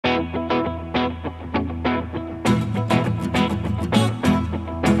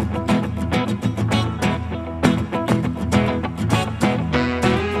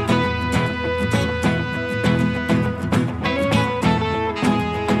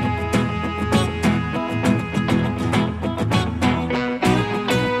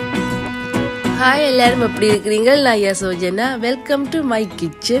Hi எல்லாரும் எப்படி இருக்கிறீங்க? நான் யசோஜனா. Welcome to my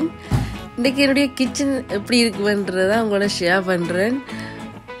kitchen. இன்றைக்கி என்னுடைய கிச்சன் எப்படி இருக்குன்றதை உங்களோட ஷேர் பண்ணுறேன்.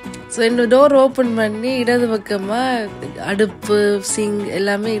 ஸோ என்னோட டோர் ஓப்பன் பண்ணி இடது பக்கமாக அடுப்பு சிங்க்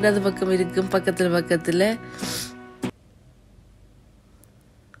எல்லாமே இடது பக்கம் இருக்கும், பக்கத்தில்.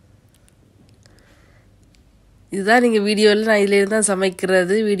 இதுதான் நீங்கள் வீடியோவில் நான் இதிலேருந்து தான்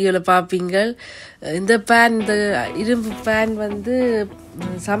சமைக்கிறது வீடியோவில் பார்ப்பீங்க. இந்த இரும்பு பேன் வந்து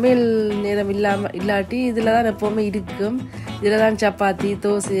சமையல் நேரம் இல்லாட்டி இதில் தான் எப்போவுமே இருக்கும். இதில் தான் சப்பாத்தி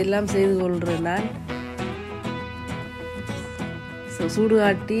தோசை எல்லாம் செய்து கொள்கிறேன் நான். சூடு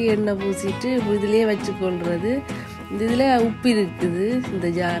காட்டி எண்ணெய் பூசிட்டு இதிலே வச்சு கொள்வது. இந்த இதில் உப்பு இருக்குது இந்த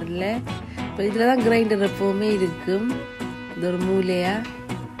ஜாரில். இப்போ இதில் தான் கிரைண்டர் எப்போவுமே இருக்கும், இது ஒரு மூலையாக.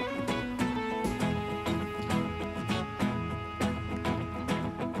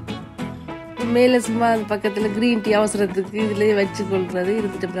 மேலே சும்மா பக்கத்தில் க்ரீன் டீ அவசரத்துக்கு இதுலேயே வச்சு கொள்வது,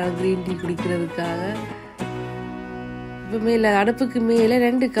 இருந்துட்டு க்ரீன் டீ குடிக்கிறதுக்காக. இப்போ மேலே அடுப்புக்கு மேலே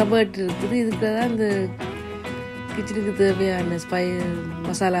 2 கபர்ட் இருக்குது. இதுக்கு தான் இந்த கிச்சனுக்கு தேவையான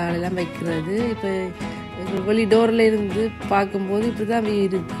மசாலாவெல்லாம் வைக்கிறது. இப்போ வெளி டோரில் இருந்து பார்க்கும்போது இப்படி தான்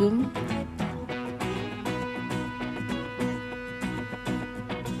இருக்கும்.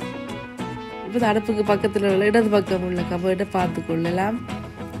 இப்போ அடுப்புக்கு பக்கத்தில் உள்ள இடது பக்கம் உள்ள கபர்ட்டை பார்த்து கொள்ளலாம்.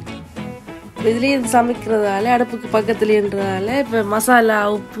 இதுலேயே சமைக்கிறதால அடுப்புக்கு பக்கத்துலேன்றதால இப்போ மசாலா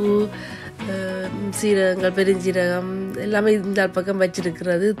உப்பு சீரகங்கள் பெருஞ்சீரகம் எல்லாமே இந்த பக்கம்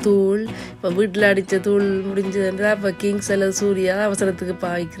வச்சிருக்கிறது. தூள் இப்போ வீட்டில் அடித்த தூள் முடிஞ்சதுன்றா இப்போ கிங்ஸ் அல்லது சூர்யா அவசரத்துக்கு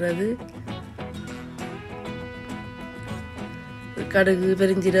பாய்க்கிறது. கடுகு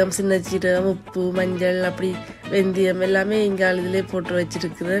பெருஞ்சீரகம் சின்ன சீரகம் உப்பு மஞ்சள் அப்படி வெந்தயம் எல்லாமே இங்கே இதிலே போட்டு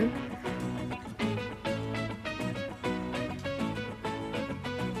வச்சிருக்கிறேன்.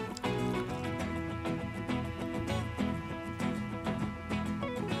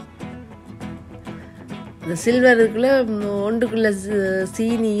 இந்த சில்வருக்குள்ள ஒன்றுக்குள்ள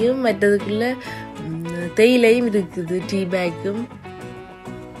சீனியும் மற்றதுக்குள்ள தேயிலையும் இருக்குது, டீ பேக்கும்.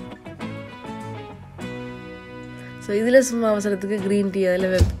 ஸோ இதில் சும்மா அவசரத்துக்கு க்ரீன் டீ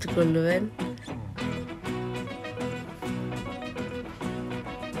அதில் வச்சு கொள்ளுவேன்.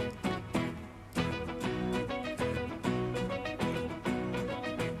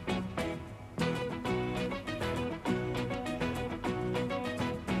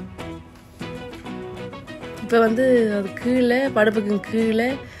 இப்போ வந்து அது கீழே படுப்புக்கு கீழே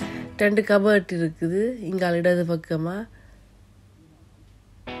 2 கபர்ட் இருக்குது இங்கால இடது பக்கமாக.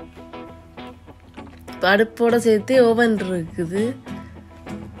 இப்போ அடுப்போடு சேர்த்து ஓவன் இருக்குது.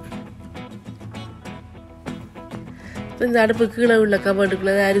 இப்போ இந்த அடுப்பு கீழே உள்ள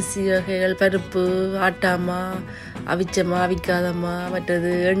கபர்ட்டுக்குள்ளே அரிசி வகைகள், பருப்பு, ஆட்டாமா, அவிச்சமா அவிக்காதமா,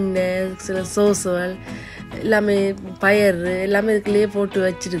 மற்றது எண்ணெய், சில சோசுகள் எல்லாமே பயறு எல்லாமே இதுக்குள்ளேயே போட்டு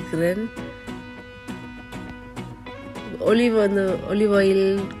வச்சிருக்கிறேன். ஒலிவ் ஆயில்,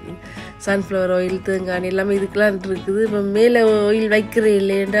 சன்ஃப்ளவர் ஆயில், தேங்காய் எல்லாமே இதுக்கெல்லாம் இருக்குது. இப்போ மேலே ஆயில் வைக்கிறே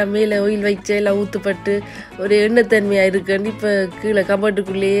இல்லைன்றா மேலே ஆயில் வச்சு எல்லாம் ஊற்றுப்பட்டு ஒரு எண்ணெய் தன்மையாக இருக்குன்னு இப்போ கீழே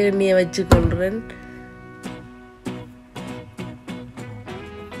கபர்ட்டுக்குள்ளேயே எண்ணெயை வச்சு கொள்கிறேன்.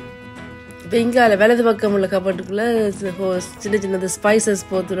 இப்போ இங்கால வலது பக்கம் உள்ள கபர்ட்டுக்குள்ளே சின்ன ஸ்பைசஸ்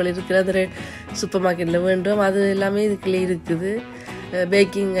போத்துகள் இருக்குது. அது சூப்பர் மார்க்கெட்டில் வேண்டும், அது எல்லாமே இதுக்குள்ளே இருக்குது.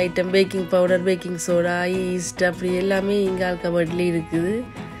 Packing item, baking powder, baking soda, east அப்படி எல்லாமே இங்கால் கபர்ட்லேயே இருக்குது.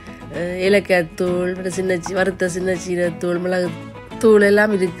 ஏலக்காய் தூள், வறுத்த சின்ன சீரகத்தூள், மிளகு தூள்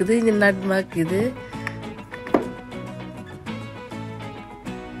எல்லாம் இருக்குது. இங்கே நட்மாக் இது.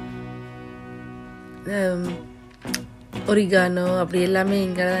 ஒரிகானோ அப்படி எல்லாமே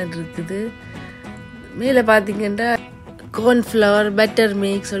இங்கே தான் இருக்குது. மேலே பார்த்தீங்கன்னா கார்ன்ஃப்ளவர், பட்டர்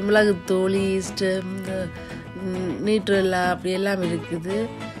மிக்ஸ், மிளகுத்தூள், ஈஸ்ட்டு, நியூட்ரெல்லா அப்படி எல்லாம் இருக்குது.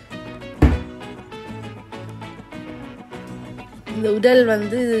 இந்த உடல்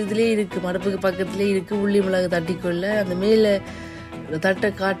வந்து இதுலேயே இருக்குது, அடுப்புக்கு பக்கத்துலேயே இருக்குது. உள்ளி மிளகு தட்டிக்கொள்ள அந்த மேலே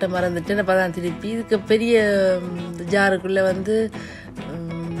தட்டை காட்ட மறந்துட்டு அப்போ தான் திருப்பி இதுக்கு பெரிய ஜாருக்குள்ளே வந்து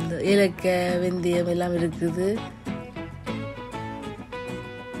ஏலக்காய் வெந்தயம் எல்லாம் இருக்குது.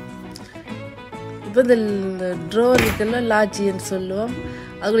 இப்போ இந்த ட்ரோருக்கெல்லாம் லாச்சின்னு சொல்லுவோம்.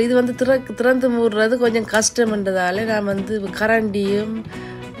 அது இது வந்து திறந்து மூடுறது கொஞ்சம் கஷ்டம்ன்றதால நான் வந்து கரண்டியும்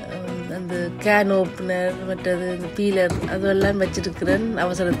அந்த கேன் ஓப்பனர் மற்றது இந்த பீலர் அதெல்லாம் வச்சுருக்கிறேன்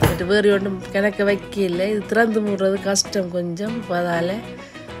அவசரத்துக்கு. வேறு ஒன்றும் கணக்க வைக்கல, இது திறந்து மூடுறது கஷ்டம் கொஞ்சம். அதால்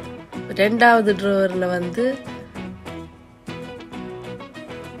 2வது ட்ரோவரில் வந்து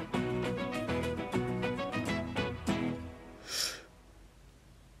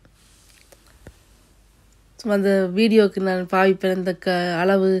அந்த வீடியோக்கு நான் பாவிப்பேன் இந்த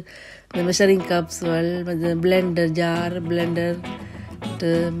அளவு இந்த மெஷரிங் கப்ஸ்கள், பிளெண்டர் ஜார், பிளெண்டர்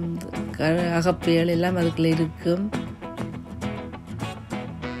அகப்பைகள் எல்லாம் அதுக்குள்ளே இருக்கும்.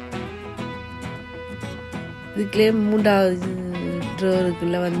 இதுக்குள்ளே 3வது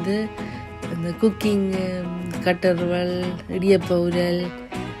ட்ரோருக்குள்ளே வந்து இந்த குக்கிங் கட்டர்வல், இடியப்ப உரல்,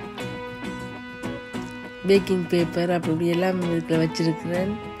 பேக்கிங் பேப்பர் அப்படி எல்லாம் இதுக்குள்ள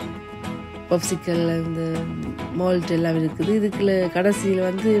வச்சிருக்கிறேன். பப்சிக்கல் இந்த மால்ட் எல்லாம் இருக்குது. இதுக்குள்ள கடைசியில்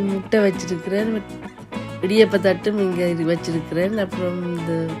வந்து முட்டை வச்சிருக்கிறேன். இடியப்ப தட்டும் இங்கே வச்சிருக்கிறேன். அப்புறம்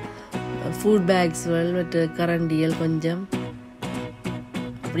இந்த ஃபுட் பேக்ஸ்கள் மற்ற கரண்டிகள் கொஞ்சம்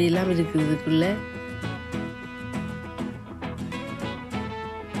அப்படி எல்லாம் இருக்குது இதுக்குள்ள.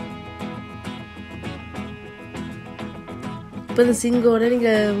 இப்போ இந்த சிங்கோட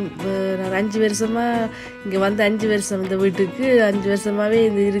நீங்கள் நான் 5 வருஷமாக இங்கே வந்து 5 வருஷம் இந்த வீட்டுக்கு 5 வருஷமாகவே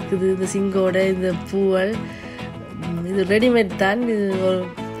இது இருக்குது. இந்த சிங்கோட இந்த பூவல் இது ரெடிமேட் தான், இது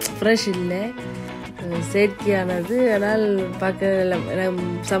ஃப்ரெஷ் இல்லை, செயற்கையானது. ஆனால்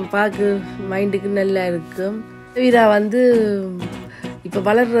பார்க்க மைண்டுக்கு நல்லா இருக்கும். வீரா வந்து இப்போ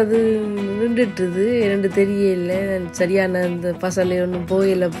வளர்றது நின்றுட்டுது, எனக்கு தெரியல, சரியான இந்த பசலை ஒன்றும்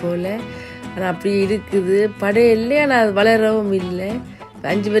போயில போல். ஆனால் அப்படி இருக்குது, படையில்லை, ஆனால் அது வளரவும் இல்லை.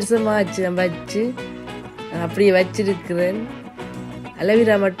 5 வருஷமாக ஆச்சு நான் வச்சு, அப்படியே வச்சிருக்கிறேன்.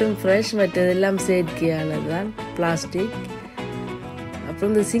 அலோவேரா மட்டும் ஃப்ரெஷ், மற்றதெல்லாம் செயற்கையானது தான், பிளாஸ்டிக்.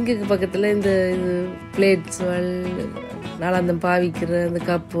 அப்புறம் இந்த சிங்குக்கு பக்கத்தில் இந்த இது பிளேட்ஸ்கள், நாளாந்தம் பாவிக்கிற இந்த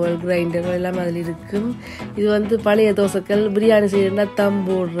கப்புகள், கிரைண்டர்கள் எல்லாம் அதில் இருக்கும். இது வந்து பழைய தோசைக்கல், பிரியாணி செய்யணும்னா தம்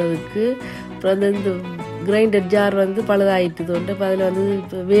போடுறதுக்கு. அப்புறம் அந்த இந்த கிரைண்டர் ஜார் வந்து பழுதாயிட்டு தோண்டு. இப்போ அதில் வந்து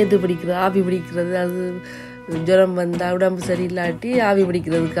வேது பிடிக்கிறது, ஆவி பிடிக்கிறது, அது ஜுரம் வந்தால் உடம்பு சரியில்லாட்டி ஆவி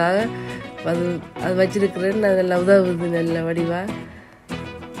பிடிக்கிறதுக்காக அது வச்சிருக்கிறேன்னு அதெல்லாம் உதவுது நல்ல வடிவாக.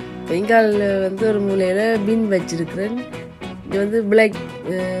 இப்போ இங்காலில் வந்து ஒரு மூலையில் பின் வச்சிருக்கிறேன். இது வந்து பிளாக்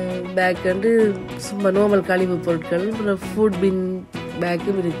பேக் வந்து சும்மா நார்மல் கழிவு பொருட்கள், அப்புறம் ஃபுட் பின்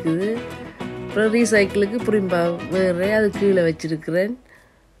பேக்கும் இருக்குது. அப்புறம் ரீசைக்கிளுக்கு புரிம்பா வேறு அது கீழே வச்சிருக்கிறேன்.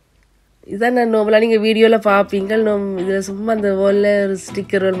 இதுதான் நான் நார்மலாக நீங்கள் வீடியோவில் பார்ப்பீங்க. இதில் சும்மா அந்த வாலில் ஒரு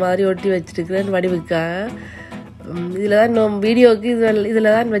ஸ்டிக்கர் மாதிரி ஒட்டி வச்சுருக்கிறேன் வடிவுக்காக. இதில் தான் வீடியோவுக்கு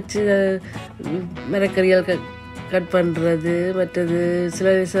இதில் தான் வச்சு மரக்கறிகள் கட் பண்ணுறது, மற்றது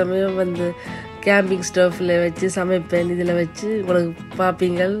சில சமயம் வந்து கேம்பிங் ஸ்டவ்வில் வச்சு சமைப்பேன். இதில் வச்சு உங்களுக்கு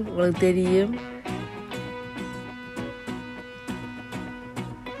பார்ப்பீங்க, உங்களுக்கு தெரியும்.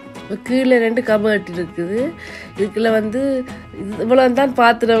 கீழே 2 கபர்ட் இருக்குது. இதுக்குள்ள வந்து இவ்வளோ தான்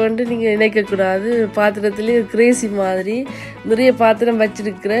பாத்திரம் வந்து நீங்கள் நினைக்கக்கூடாது. பாத்திரத்துலேயே கிரேசி மாதிரி நிறைய பாத்திரம்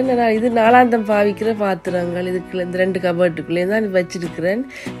வச்சிருக்கிறேன். நான் இது நாளாந்தம் பாவிக்கிற பாத்திரங்கள் இதுக்குள்ள இந்த 2 கபர்ட்டுக்குள்ளே தான் வச்சிருக்கிறேன்.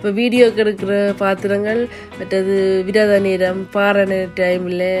 இப்போ வீடியோக்கு எடுக்கிற பாத்திரங்கள், மற்றது விரத நேரம், பாரண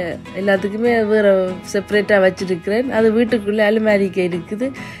டைமில் எல்லாத்துக்குமே வேறு செப்பரேட்டாக வச்சிருக்கிறேன். அது வீட்டுக்குள்ளே அலுமாரிக்கு இருக்குது.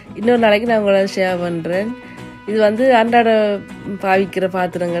 இன்னொரு நாளைக்கு நான் உங்களை ஷேர் பண்ணுறேன். இது வந்து அன்றாட பாவிக்கிற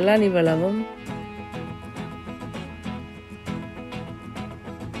பாத்திரங்கள்லாம் இவ்வளவும்.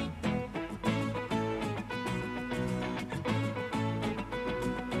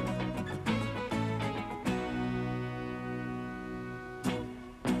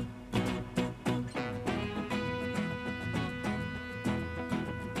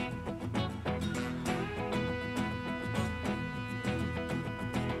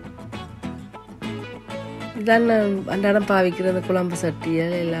 இதான் அன்றாடம் பாவிக்கிற அந்த குழம்பு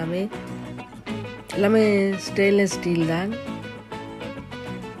சட்டிகள் எல்லாமே ஸ்டெயின்லெஸ் ஸ்டீல் தான்.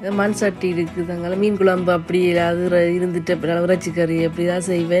 மண் சட்டி இருக்குது, அங்கே மீன் குழம்பு அப்படி அது இருந்துட்டு அப்படி இறைச்சி கறி அப்படி தான்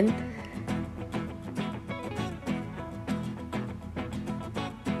செய்வேன்.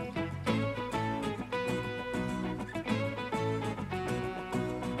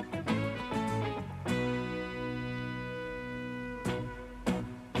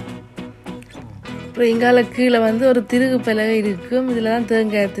 அப்புறம் எங்கால கீழே வந்து ஒரு திருகு பலகை இருக்கும். இதில் தான்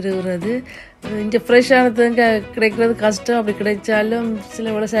தேங்காய் திருகுறது. இங்கே ஃப்ரெஷ்ஷான தேங்காய் கிடைக்கிறது கஷ்டம். அப்படி கிடைச்சாலும்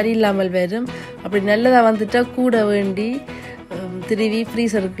சில விட சரியில்லாமல் வரும். அப்படி நல்லதாக வந்துட்டால் கூட வேண்டி திருவி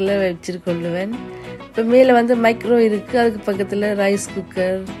ஃப்ரீசருக்குள்ளே வச்சுருக்கொள்ளுவேன். இப்போ மேலே வந்து மைக்ரோ இருக்குது, அதுக்கு பக்கத்தில் ரைஸ்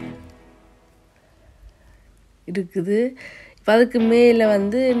குக்கர் இருக்குது. இப்போ அதுக்கு மேலே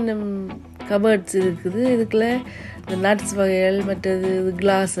வந்து இன்னும் கபர்ட்ஸ் இருக்குது. இதுக்குள்ள இந்த நட்ஸ் வகைகள், மற்றது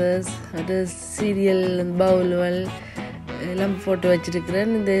கிளாஸஸ், மற்ற சீரியல் பவுல்கள் எல்லாம் போட்டு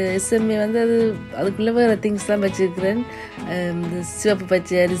வச்சுருக்கிறேன். இந்த எஸ்எம்ஏ வந்து அதுக்குள்ளே வேறு திங்ஸ்லாம் வச்சுருக்கிறேன். இந்த சிவப்பு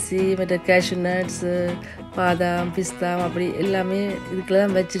பச்சை அரிசி, மற்ற கேஷ்யூ நட்ஸு, பாதாம், பிஸ்தாம் அப்படி எல்லாமே இதுக்குள்ளே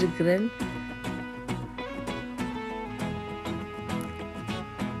தான் வச்சுருக்கிறேன்.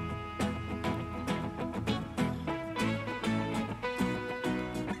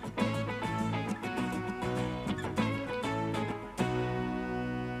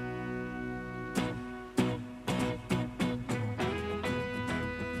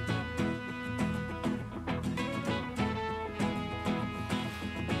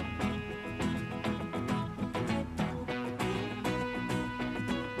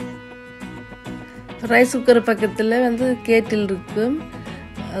 ரைஸ் குக்கர் பக்கத்தில் வந்து கேட்டில் இருக்கும்.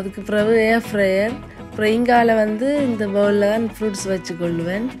 அதுக்கு பிறகு ஏர் ஃப்ரையர். அப்புறம் இங்கால வந்து இந்த பவுலில் தான் ஃப்ரூட்ஸ்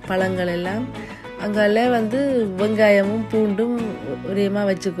வச்சுக்கொள்ளுவேன், பழங்கள் எல்லாம். அங்கால வந்து வெங்காயமும் பூண்டும் ஒரேமாக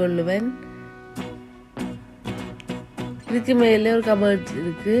வச்சுக்கொள்ளுவேன். இதுக்கு மேலே ஒரு கபோர்ட்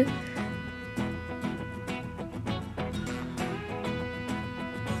இருக்குது.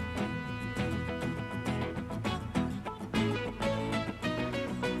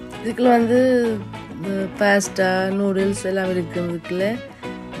 இதுக்குள்ள வந்து பாஸ்டா நூடுல்ஸ் எல்லாம் இருக்குது. இதுக்குள்ள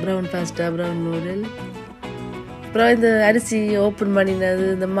ப்ரௌன் பாஸ்டா, ப்ரௌன் நூடுல். அப்புறம் இந்த அரிசி ஓப்பன் பண்ணினது,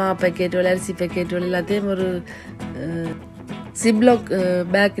 இந்த மா பேக்கெட்டுகள், அரிசி பேக்கெட்டுகள் எல்லாத்தையும் ஒரு சிப்லாக்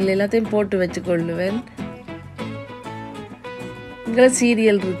பேக்கில் எல்லாத்தையும் போட்டு வச்சுக்கொள்ளுவேன். இங்கே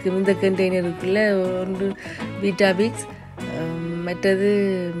சீரியல் இருக்குது. இந்த கண்டெய்னருக்குள்ள ஒன்று வீட்டாபிக்ஸ், மற்றது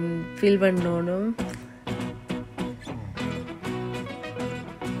ஃபில் பண்ணணும்.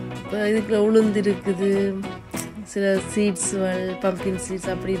 இதுக்குள்ள உளுந்து இருக்குது, சில சீட்ஸுகள், பம்ப்கின் சீட்ஸ்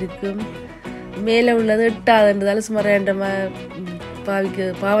அப்படி இருக்கும். மேலே உள்ளது எட்டாதுன்றதால சுமார் ரேண்டமாக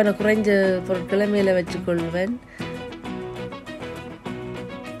பாவனை குறைஞ்ச பொருட்களை மேலே வச்சுக்கொள்வேன்.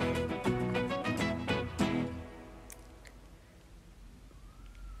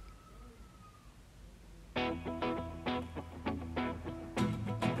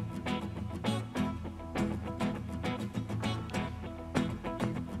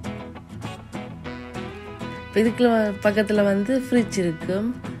 இதுக்குள்ள பக்கத்தில் வந்து ஃப்ரிட்ஜ் இருக்கும்,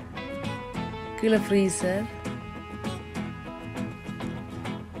 கீழே ஃப்ரீசர்.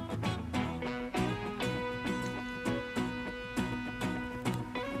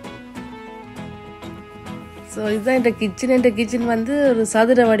 ஸோ இதுதான் இந்த கிச்சன். இந்த கிச்சன் வந்து ஒரு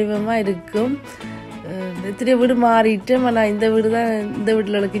சதுர வடிவமாக இருக்கும். எத்தனையோ வீடு மாறிட்டேன், ஆனால் இந்த வீடு தான், இந்த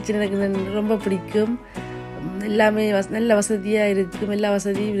வீட்டில் உள்ள கிச்சன் எனக்கு ரொம்ப பிடிக்கும். எல்லாமே நல்ல வசதியாக இருக்கும், எல்லா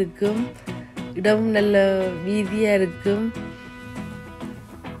வசதியும் இருக்கும், இடமும் நல்ல வீதியாக இருக்கும்.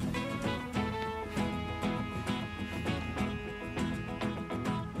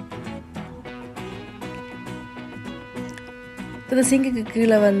 இந்த சிங்குக்கு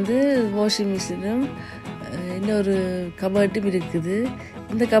கீழே வந்து வாஷிங் மிஷினும் இன்னொரு கபர்ட்டும் இருக்குது.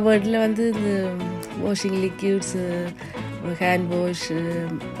 இந்த கபர்ட்டில் வந்து இந்த வாஷிங் லிக்யூட்ஸு, ஹேண்ட் வாஷ்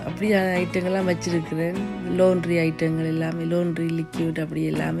அப்படியான ஐட்டங்கள்லாம் வச்சுருக்கிறேன். லோண்ட்ரி ஐட்டங்கள் எல்லாமே, லோண்ட்ரி லிக்யூட் அப்படி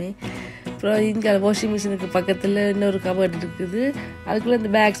எல்லாமே. அப்புறம் இங்கே வாஷிங் மிஷினுக்கு பக்கத்தில் இன்னொரு கபர்ட் இருக்குது. அதுக்குள்ளே இந்த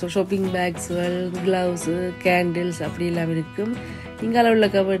பேக்ஸ், ஷாப்பிங் பேக்ஸுகள், க்ளவுஸு, கேண்டில்ஸ் அப்படி எல்லாம் இருக்கும். இங்கால உள்ள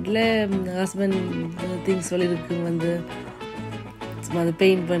கபர்ட்டில் ஹஸ்பண்ட் திங்ஸ்கள் இருக்கும், வந்து அது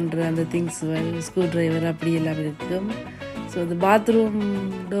பெயிண்ட் பண்ணுற அந்த திங்ஸ்கள், ஸ்க்ரூ ட்ரைவர் அப்படி எல்லாம் இருக்கும். ஸோ இந்த பாத்ரூம்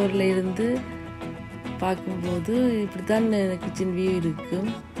டோரில் இருந்து பார்க்கும்போது இப்படி தான் கிச்சன் வியூ இருக்கும்.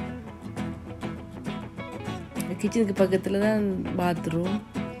 கிச்சனுக்கு பக்கத்தில் தான் பாத்ரூம்.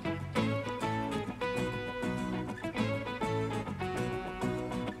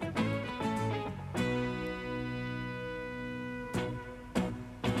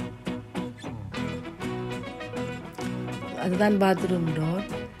 அதுதான் பாத்ரூம் டோர்.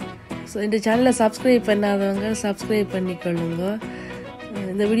 ஸோ இந்த சேனலை சப்ஸ்கிரைப் பண்ணாதவங்க சப்ஸ்கிரைப் பண்ணிக்கொள்ளுங்க.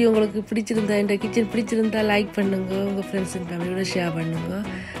 இந்த வீடியோ உங்களுக்கு பிடிச்சிருந்தா, இந்த கிச்சன் பிடிச்சிருந்தா லைக் பண்ணுங்க, உங்கள் ஃப்ரெண்ட்ஸ் அண்ட் ஃபேமிலியோட ஷேர் பண்ணுங்க.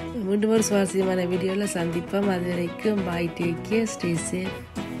 மீண்டும் ஒரு சுவாரஸ்யமான வீடியோவில் சந்திப்போம். அது வரைக்கும் பாய், டேக் கேர், ஸ்டே சேஃப்.